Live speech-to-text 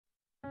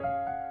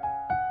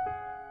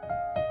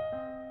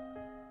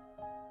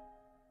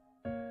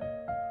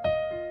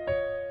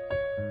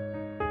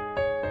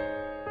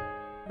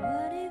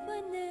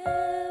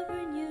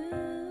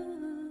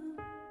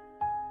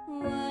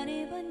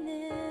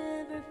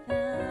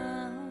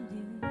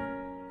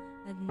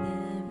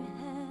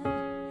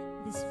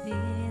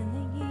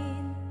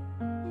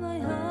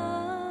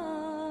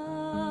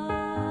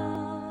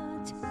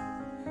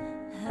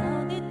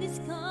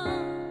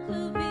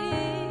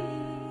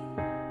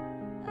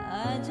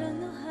I don't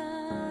know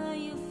how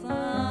you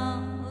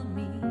found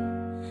me,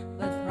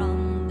 but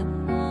from the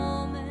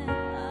moment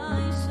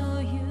I saw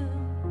you,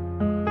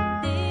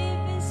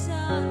 deep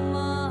inside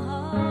my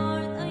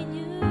heart I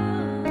knew,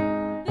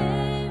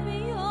 baby,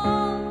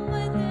 you're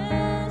my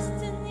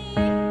destiny.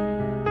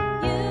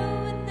 You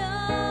and I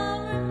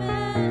were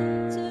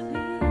meant to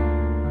be.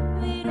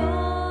 With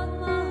all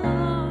my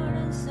heart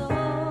and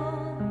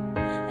soul,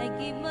 I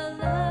give my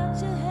love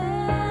to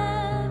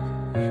have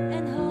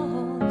and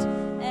hold,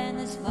 and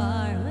as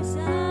far as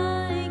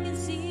I can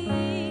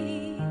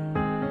see,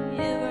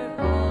 you were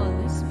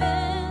always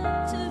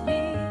meant to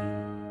be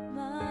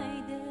my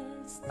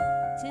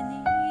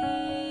destiny.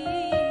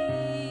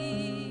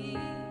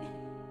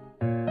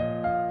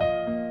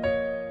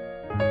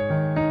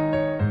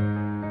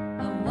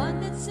 I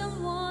wanted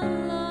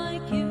someone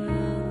like you,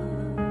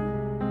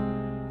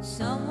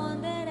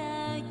 someone that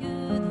I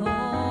could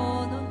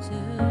hold on to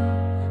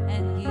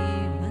and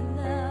give my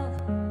love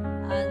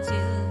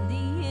until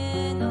the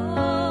end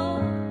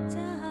of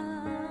time.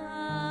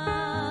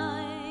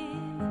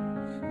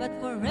 But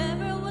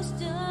forever was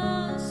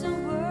just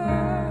some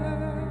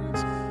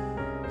words,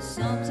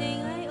 something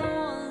I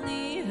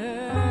only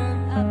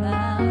heard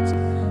about.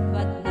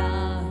 But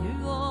now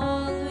you're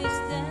always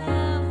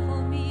there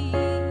for me.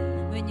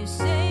 When you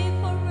say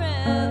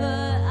forever,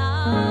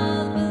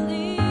 I'll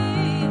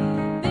believe.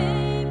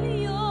 Baby,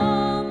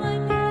 you're my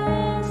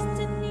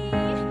destiny.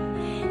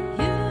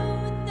 You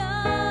and I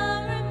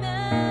were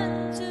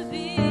meant to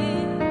be.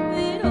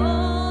 With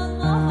all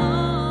my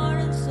heart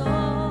and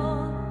soul,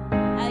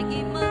 I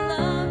give my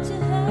love to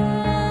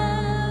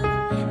have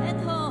and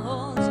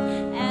hold,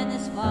 and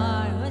as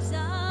far as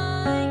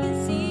I can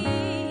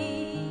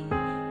see,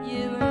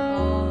 you were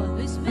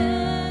always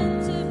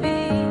meant to be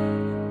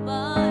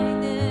my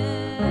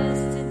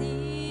destiny.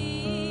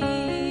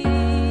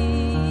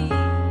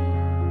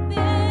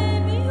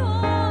 Baby,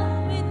 all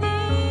we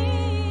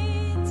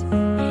need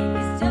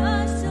is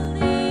just a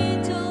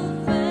little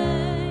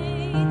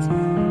faith.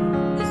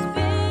 'Cause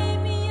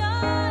baby, I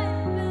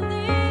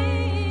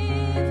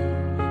believe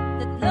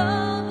that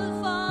love will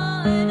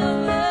find a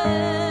way.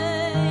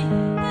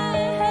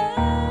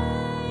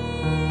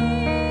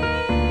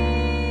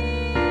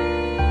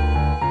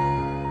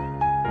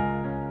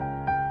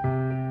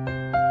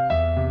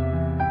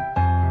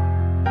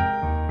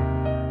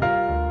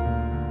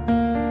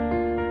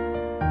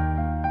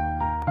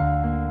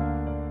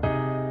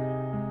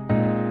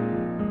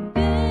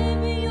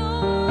 Baby,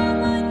 you're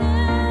my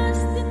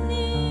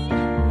destiny.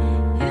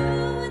 You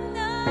and I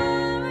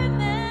were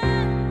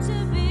meant to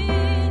be.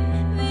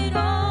 With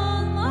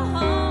all my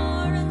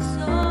heart and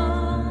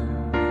soul,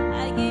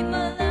 I give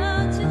my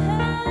love to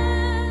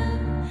have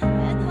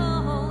and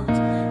hold,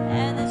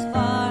 and as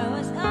far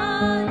as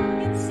I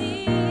can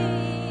see,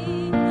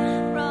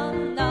 from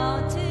now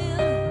till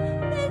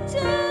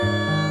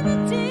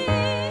eternity,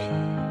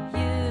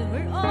 you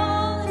were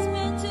always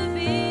meant to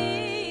be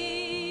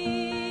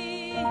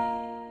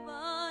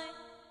my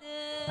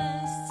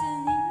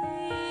destiny.